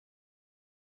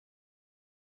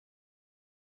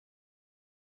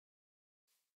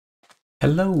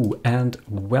Hello and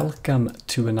welcome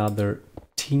to another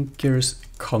Tinker's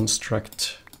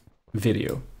Construct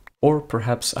video. Or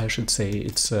perhaps I should say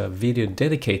it's a video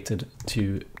dedicated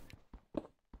to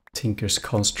Tinker's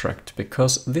Construct,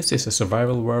 because this is a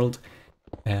survival world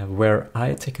where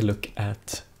I take a look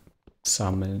at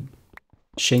some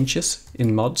changes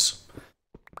in mods,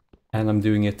 and I'm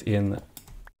doing it in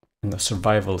a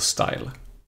survival style.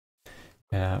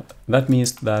 That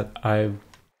means that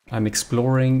I'm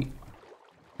exploring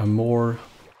a more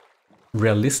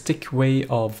realistic way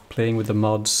of playing with the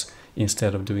mods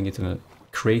instead of doing it in a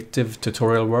creative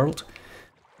tutorial world.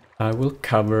 I will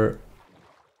cover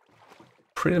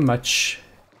pretty much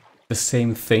the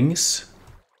same things,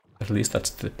 at least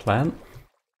that's the plan,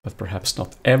 but perhaps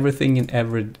not everything in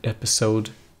every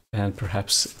episode, and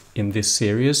perhaps in this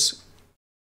series,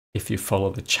 if you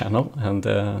follow the channel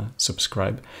and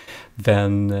subscribe,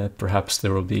 then perhaps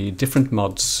there will be different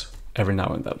mods every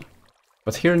now and then.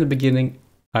 But here in the beginning,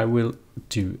 I will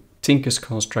do Tinker's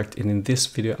Construct, and in this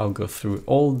video I'll go through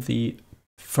all the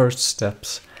first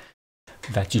steps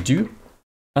that you do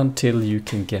until you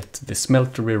can get the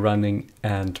smeltery running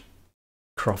and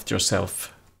craft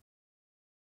yourself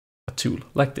a tool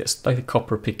like this, like a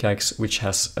copper pickaxe, which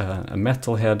has a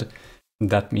metal head.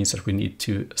 That means that we need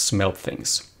to smelt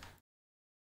things.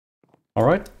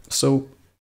 Alright, so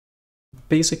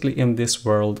basically in this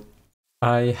world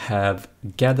I have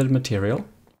gathered material,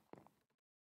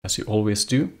 as you always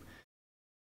do.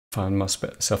 Found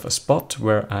myself a spot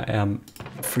where I am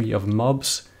free of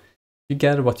mobs. You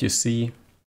gather what you see.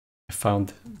 I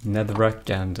found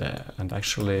netherrack and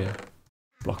actually a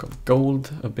block of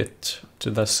gold a bit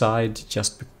to the side,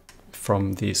 just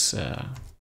from this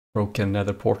broken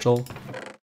nether portal.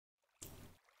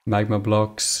 Magma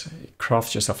blocks,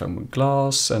 craft yourself a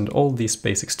glass, and all this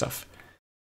basic stuff.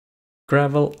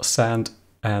 Gravel, sand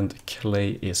and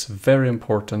clay is very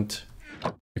important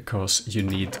because you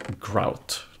need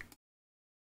grout.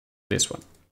 This one.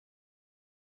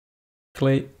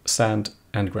 Clay, sand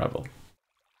and gravel.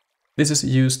 This is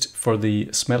used for the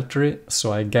smeltery,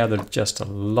 so I gathered just a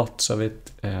lot of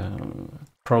it.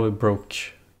 Probably broke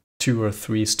 2 or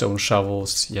 3 stone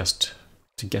shovels just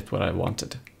to get what I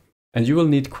wanted. And you will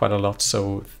need quite a lot,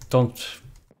 so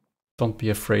don't be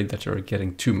afraid that you're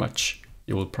getting too much.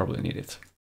 You will probably need it.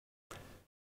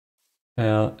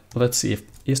 Let's see,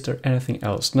 is there anything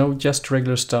else? No, just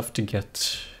regular stuff to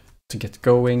get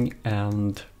going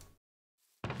and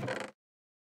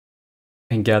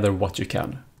gather what you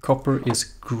can. Copper is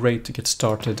great to get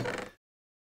started.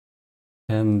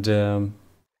 And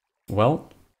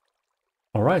well,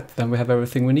 all right, then we have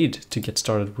everything we need to get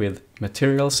started with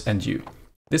materials and you.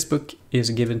 This book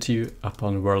is given to you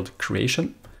upon world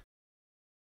creation.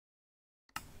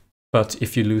 But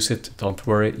if you lose it, don't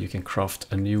worry, you can craft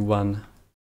a new one.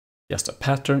 Just a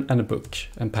pattern and a book,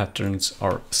 and patterns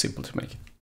are simple to make.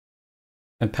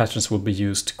 And patterns will be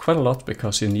used quite a lot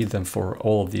because you need them for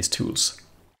all of these tools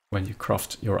when you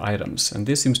craft your items. And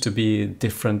this seems to be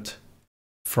different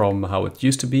from how it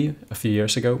used to be a few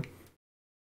years ago.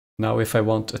 Now if I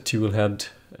want a tool head,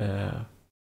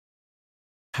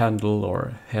 handle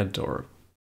or head or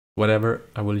whatever,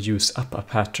 I will use up a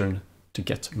pattern to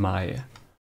get my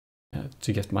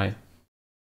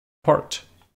part,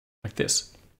 like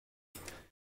this.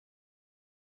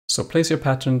 So place your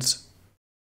patterns,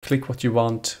 click what you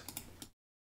want,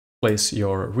 place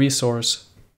your resource,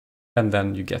 and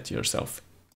then you get yourself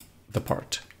the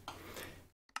part.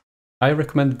 I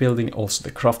recommend building also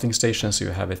the crafting station so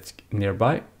you have it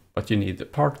nearby, but you need the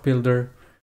part builder.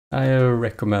 I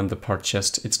recommend the part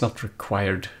chest. It's not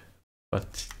required,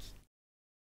 but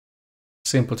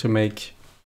simple to make,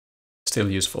 still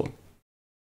useful.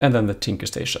 And then the Tinker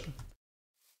Station.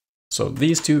 So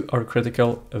these two are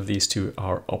critical, these two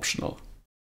are optional.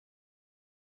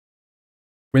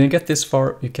 When you get this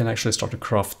far, you can actually start to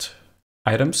craft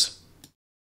items,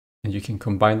 and you can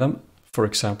combine them. For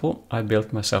example, I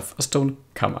built myself a stone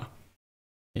kama.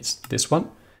 It's this one,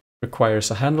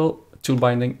 requires a handle, tool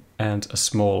binding, and a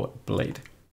small blade.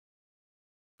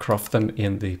 Craft them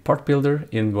in the part builder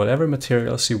in whatever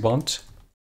materials you want.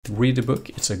 Read the book,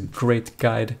 it's a great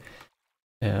guide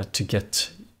to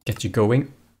get you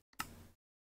going.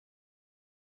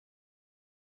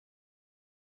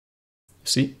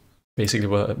 See, basically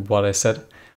what I said.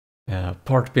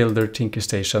 Part builder, Tinker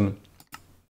Station,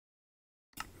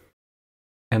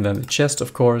 and then the chest,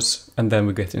 of course, and then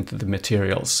we get into the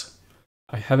materials.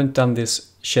 I haven't done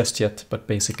this chest yet, but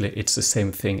basically it's the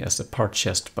same thing as the part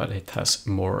chest, but it has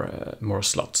more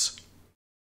slots.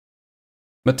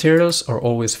 Materials are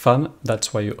always fun,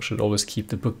 that's why you should always keep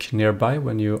the book nearby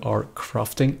when you are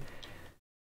crafting.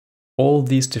 all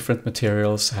these different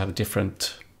materials have different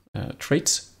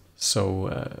traits. So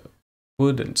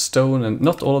wood and stone, and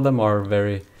not all of them are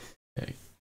very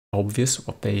obvious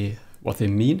what they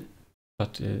mean,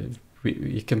 but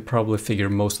you can probably figure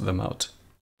most of them out,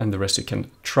 and the rest you can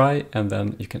try, and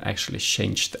then you can actually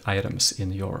change the items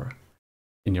in your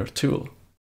tool,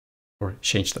 or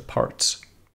change the parts.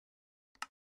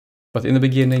 But in the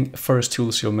beginning, first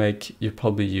tools you'll make, you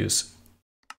probably use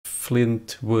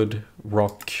flint, wood,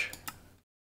 rock,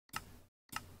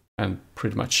 and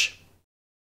pretty much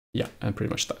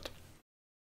that.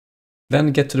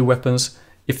 Then get to the weapons.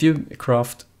 If you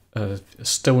craft a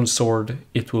stone sword,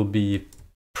 it will be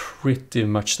pretty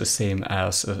much the same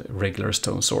as a regular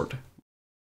stone sword.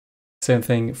 Same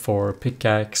thing for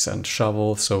pickaxe and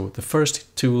shovel, so the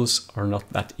first tools are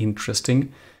not that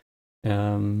interesting.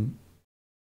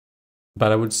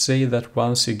 But I would say that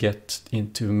once you get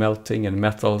into melting and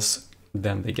metals,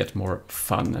 then they get more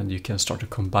fun, and you can start to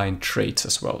combine traits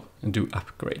as well and do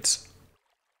upgrades.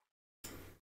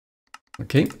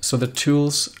 Okay, so the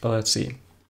tools, let's see.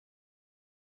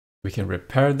 We can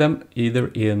repair them either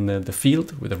in the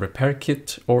field with a repair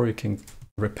kit, or you can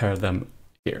repair them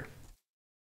here.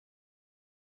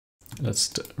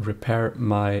 Let's repair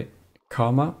my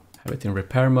Kama, have it in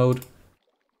repair mode,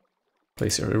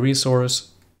 place your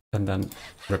resource, and then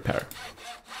repair.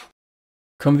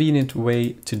 Convenient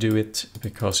way to do it,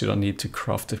 because you don't need to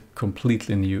craft a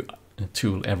completely new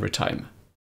tool every time.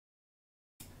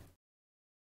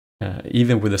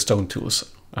 Even with the stone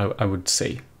tools, I would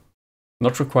say.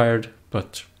 Not required,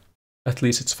 but at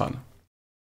least it's fun.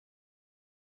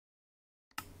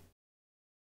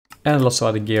 And lots of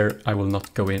other gear. I will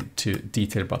not go into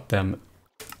detail about them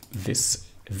this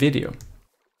video.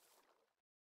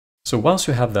 So once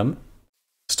you have them,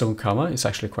 stone Kama is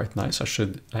actually quite nice. I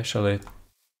should actually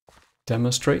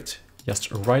demonstrate.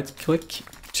 Just right click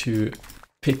to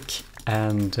pick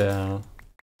and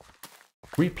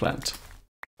replant.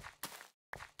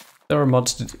 There are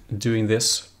mods doing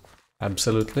this,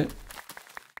 absolutely.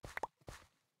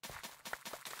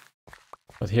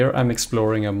 But here I'm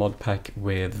exploring a mod pack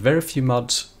with very few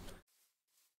mods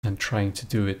and trying to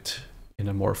do it in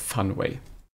a more fun way.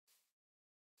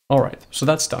 Alright, so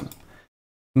that's done.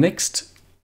 Next,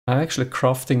 I'm actually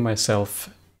crafting myself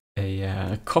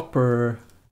a copper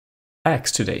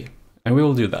axe today, and we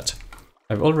will do that.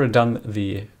 I've already done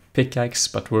the pickaxe,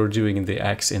 but we're doing the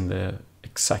axe in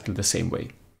exactly the same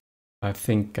way. I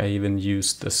think I even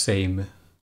used the same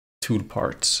tool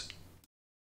parts.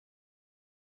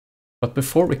 But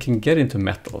before we can get into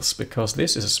metals, because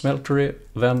this is a smeltery,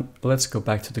 then let's go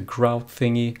back to the grout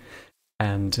thingy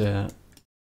and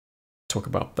talk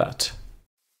about that.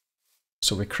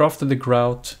 So we crafted the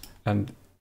grout, and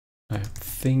I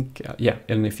think, yeah,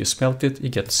 and if you smelt it, you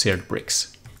get seared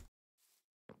bricks.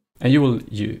 And you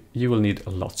will need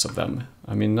lots of them.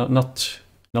 I mean,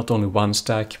 not only one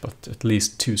stack, but at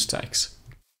least 2 stacks.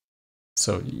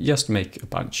 So just make a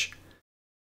bunch.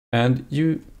 And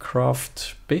you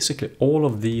craft basically all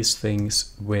of these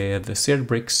things with the seared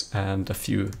bricks and a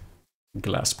few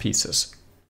glass pieces.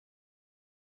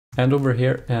 And over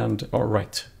here, and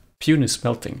alright, puny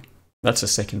smelting. That's a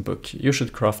second book. You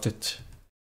should craft it.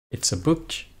 It's a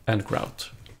book and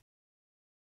grout.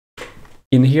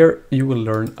 In here you will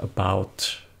learn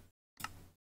about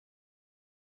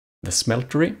the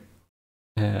smeltery,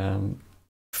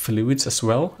 fluids as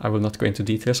well. I will not go into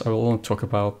details. I will only talk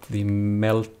about the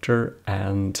melter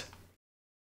and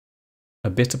a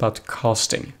bit about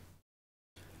casting.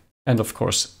 And of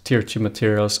course, tier 2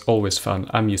 materials, always fun.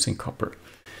 I'm using copper.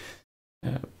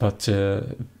 But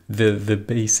the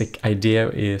basic idea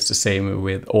is the same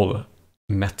with all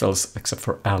metals except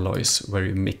for alloys, where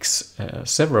you mix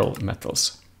several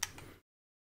metals.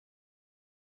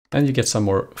 And you get some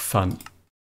more fun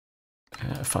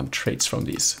traits from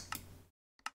these.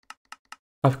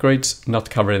 Upgrades not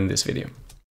covered in this video.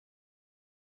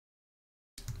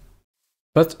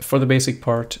 But for the basic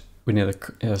part, we need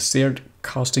a seared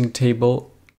casting table.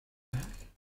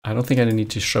 I don't think I need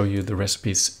to show you the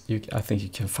recipes. I think you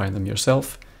can find them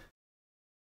yourself.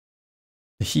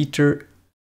 The heater,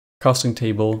 casting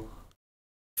table,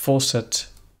 faucet,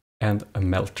 and a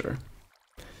melter.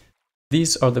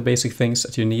 These are the basic things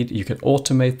that you need. You can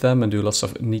automate them and do lots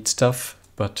of neat stuff,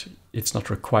 but it's not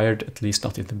required, at least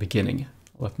not in the beginning.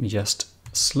 Let me just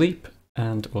sleep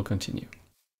and we'll continue.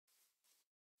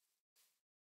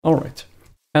 Alright,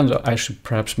 and I should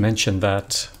perhaps mention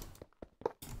that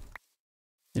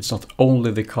it's not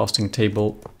only the casting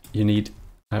table you need.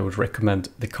 I would recommend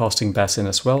the casting basin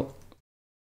as well.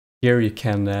 Here you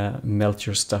can melt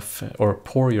your stuff or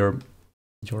pour your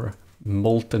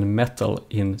molten metal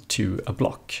into a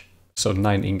block. so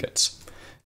 9 ingots.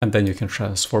 And then you can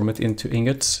transform it into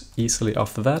ingots easily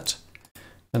after that.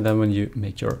 And then when you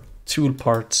make your tool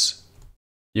parts,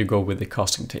 you go with the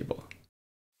casting table.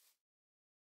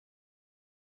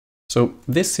 So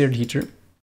this seared heater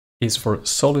is for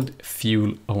solid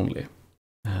fuel only.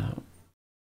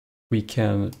 We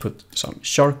can put some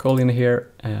charcoal in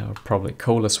here, probably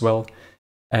coal as well,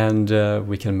 and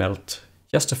we can melt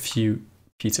just a few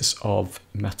pieces of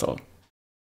metal.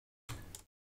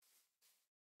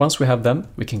 Once we have them,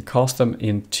 we can cast them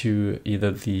into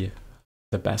either the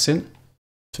basin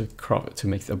to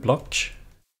make the block.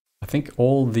 I think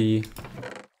all these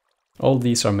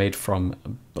are made from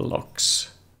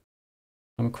blocks.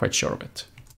 I'm quite sure of it.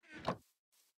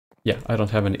 Yeah, I don't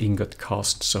have an ingot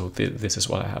cast, so this is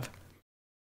what I have.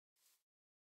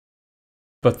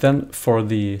 But then for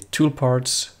the tool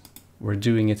parts, we're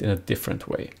doing it in a different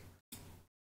way.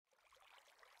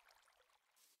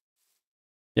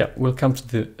 Yeah, we'll come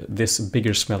to this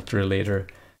bigger smelter later.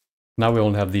 Now we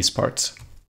only have these parts.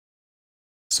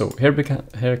 So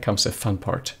here comes the fun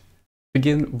part.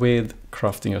 Begin with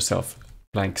crafting yourself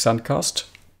blank sand cast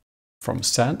from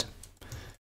sand.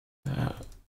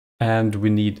 And we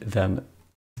need then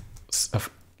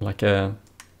like a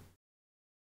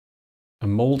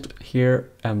mold here,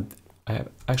 and I have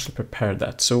actually prepared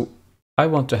that. So I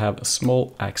want to have a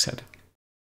small axe head.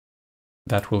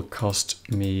 That will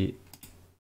cost me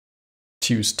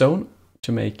 2 stone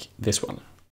to make this one.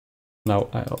 Now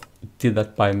I did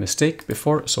that by mistake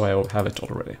before, so I have it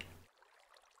already.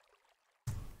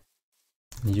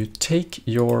 You take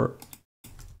your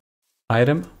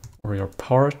item or your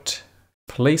part,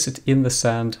 place it in the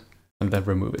sand, and then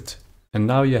remove it. And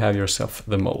now you have yourself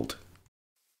the mold.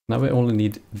 Now we only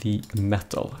need the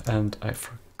metal, and I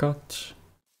forgot.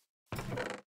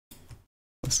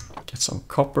 Let's get some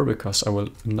copper because I will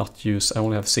not use, I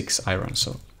only have 6 iron,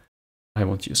 so I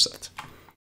won't use that.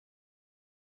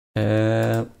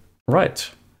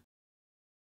 Right.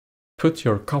 Put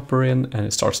your copper in and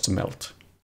it starts to melt.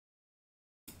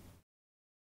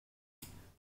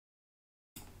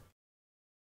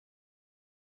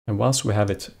 And once we have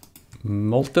it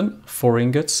molten, 4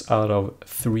 ingots out of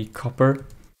 3 copper,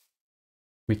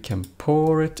 we can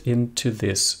pour it into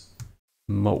this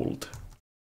mold.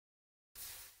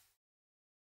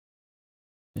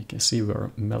 You can see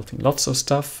we're melting lots of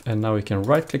stuff, and now we can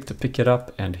right click to pick it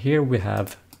up, and here we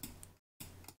have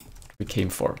what we came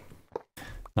for.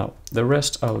 Now the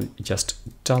rest I'll just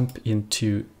dump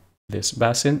into this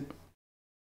basin.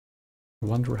 I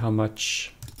wonder how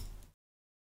much.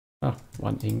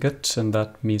 1 ingot, and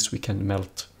that means we can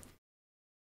melt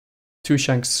 2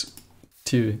 chunks,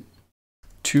 two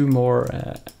more,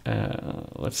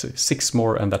 let's say 6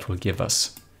 more, and that will give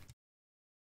us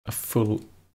a full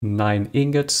 9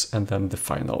 ingots, and then the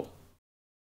final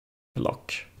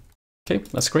block. Okay,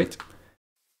 that's great.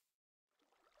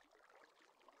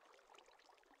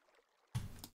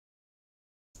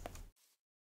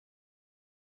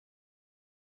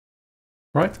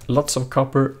 Right, lots of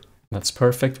copper. That's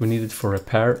perfect. We need it for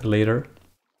repair later.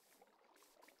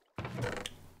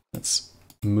 Let's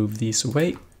move these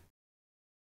away.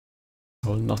 I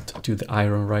will not do the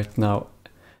iron right now.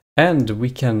 And we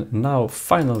can now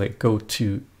finally go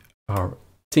to our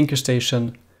tinker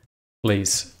station,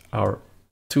 place our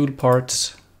tool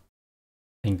parts,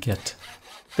 and get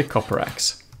the copper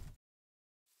axe.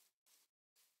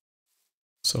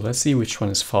 So let's see which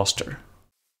one is faster.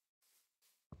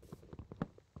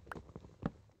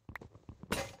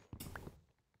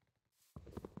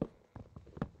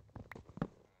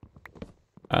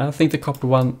 I think the copper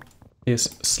one is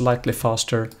slightly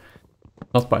faster,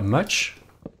 not by much,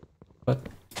 but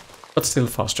still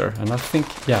faster. And I think,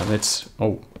 yeah,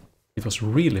 it was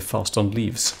really fast on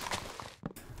leaves.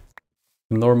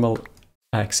 The normal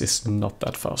axe is not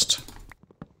that fast.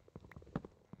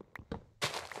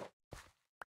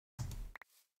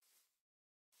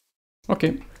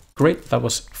 Okay, great, that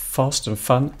was fast and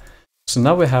fun. So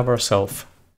now we have ourselves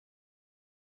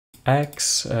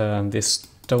axe and this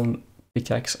stone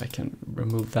pickaxe. I can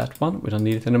remove that one, we don't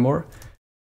need it anymore.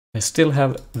 I still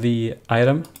have the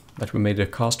item that we made a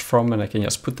cast from, and I can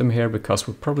just put them here because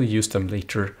we'll probably use them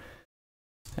later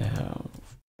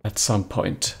at some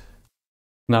point.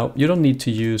 Now, you don't need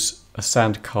to use a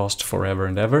sand cast forever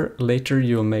and ever. Later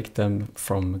you'll make them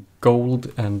from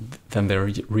gold, and then they're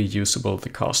reusable, the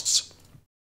casts.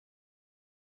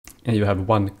 And you have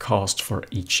 1 cast for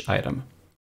each item.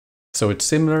 So it's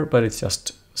similar, but it's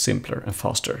just simpler and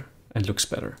faster. And looks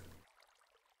better.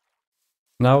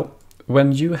 Now,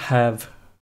 when you have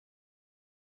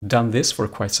done this for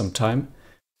quite some time,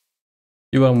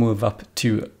 you will move up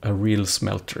to a real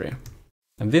smeltery.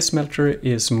 And this smelter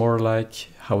is more like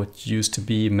how it used to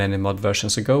be many mod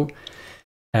versions ago.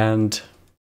 And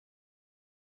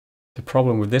the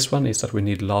problem with this one is that we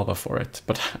need lava for it.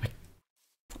 But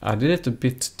I did it a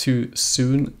bit too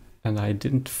soon and I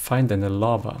didn't find any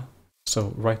lava.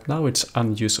 So right now it's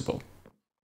unusable.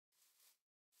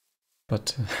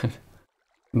 But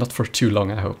not for too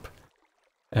long, I hope.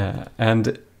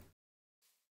 And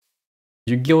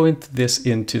you go into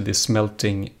the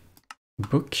smelting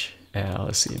book.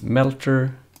 Let's see,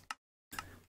 melter.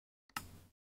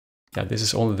 Yeah, this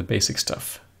is only the basic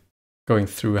stuff. Going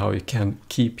through how you can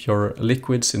keep your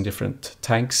liquids in different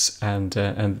tanks, and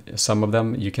some of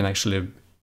them you can actually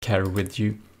carry with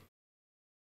you.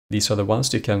 These are the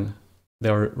ones you can. They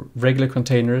are regular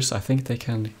containers. I think they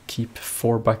can keep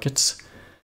 4 buckets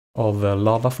of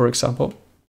lava, for example.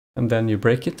 And then you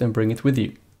break it and bring it with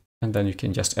you. And then you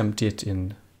can just empty it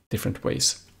in different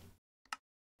ways.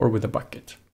 Or with a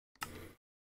bucket.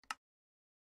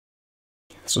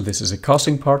 So this is a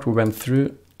casting part we went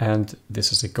through. And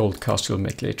this is a gold cast you'll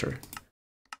make later.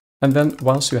 And then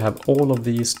once you have all of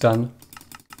these done,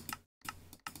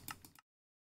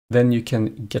 then you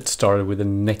can get started with the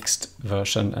next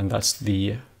version, and that's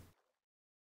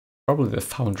probably the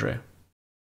foundry.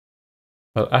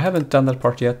 But I haven't done that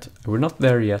part yet. We're not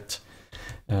there yet.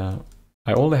 I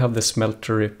only have the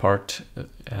smeltery part,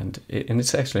 and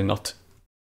it's actually not.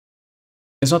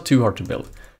 It's not too hard to build.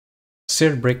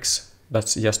 Seared bricks.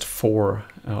 That's just 4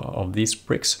 of these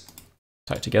bricks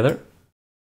tied together.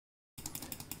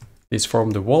 These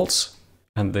form the walls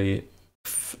and the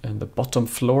bottom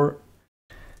floor.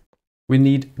 We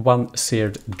need 1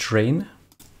 seared drain.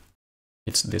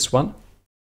 It's this one.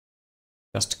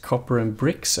 Just copper and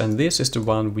bricks, and this is the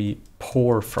one we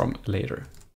pour from later.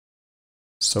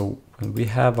 So when we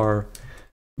have our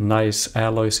nice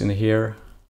alloys in here,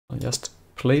 I'll just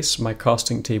place my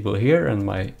casting table here and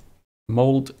my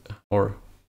mold, or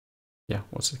yeah,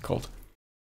 what's it called?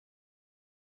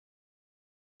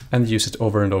 And use it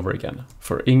over and over again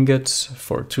for ingots,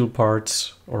 for tool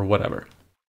parts, or whatever.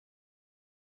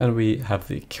 And we have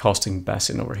the casting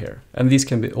basin over here. And these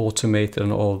can be automated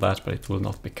and all that, but it will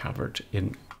not be covered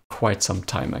in quite some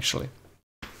time actually.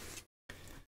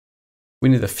 We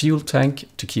need a fuel tank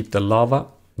to keep the lava.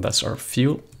 That's our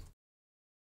fuel.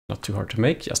 Not too hard to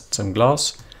make, just some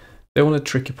glass. The only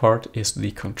tricky part is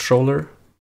the controller.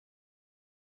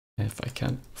 If I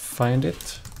can find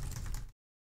it.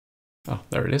 Oh,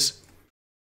 there it is.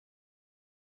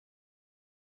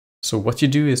 So what you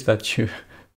do is that you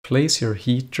place your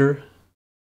heater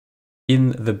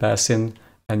in the basin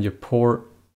and you pour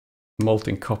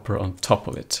molten copper on top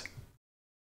of it.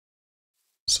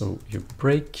 So you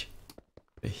break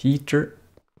the heater,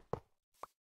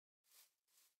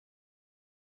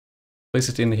 place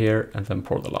it in here, and then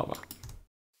pour the lava.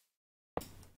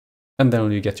 And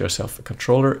then you get yourself a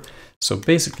controller. So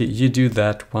basically you do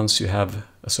that once you have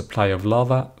a supply of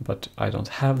lava, but I don't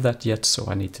have that yet, so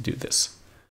I need to do this.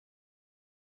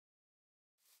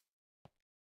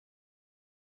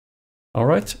 All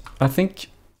right, I think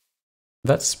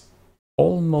that's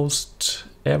almost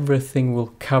everything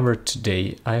we'll cover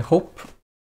today. I hope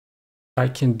I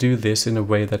can do this in a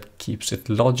way that keeps it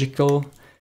logical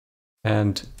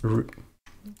and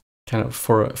kind of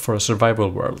for a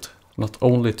survival world, not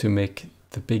only to make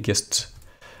the biggest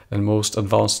and most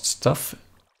advanced stuff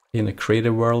in a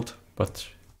creative world, but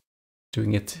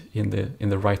doing it in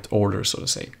the right order, so to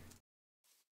say.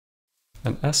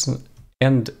 And as an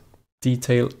end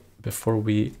detail, before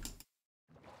we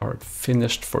are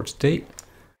finished for today,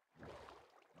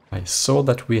 I saw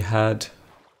that we had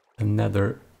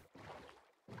another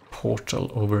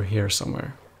portal over here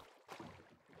somewhere.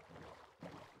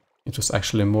 It was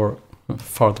actually more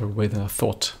farther away than I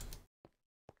thought.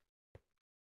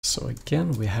 So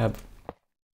again, we have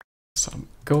some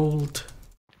gold.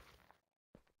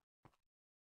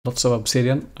 Lots of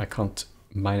obsidian. I can't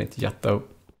mine it yet though.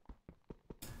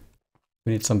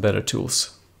 We need some better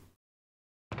tools.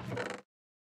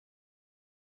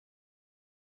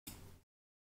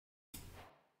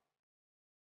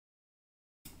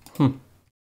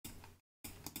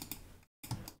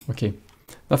 Okay,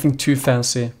 nothing too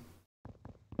fancy.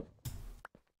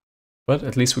 But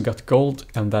at least we got gold,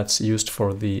 and that's used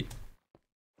for the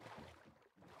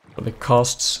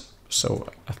costs, so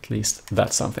at least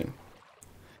that's something.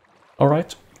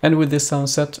 Alright, and with this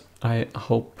sunset, I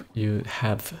hope you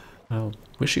have, I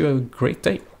wish you a great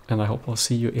day, and I hope I'll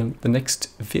see you in the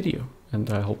next video. And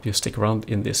I hope you stick around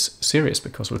in this series,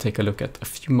 because we'll take a look at a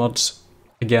few mods.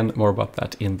 Again, more about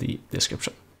that in the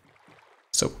description.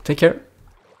 So take care,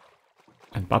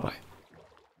 and bye-bye.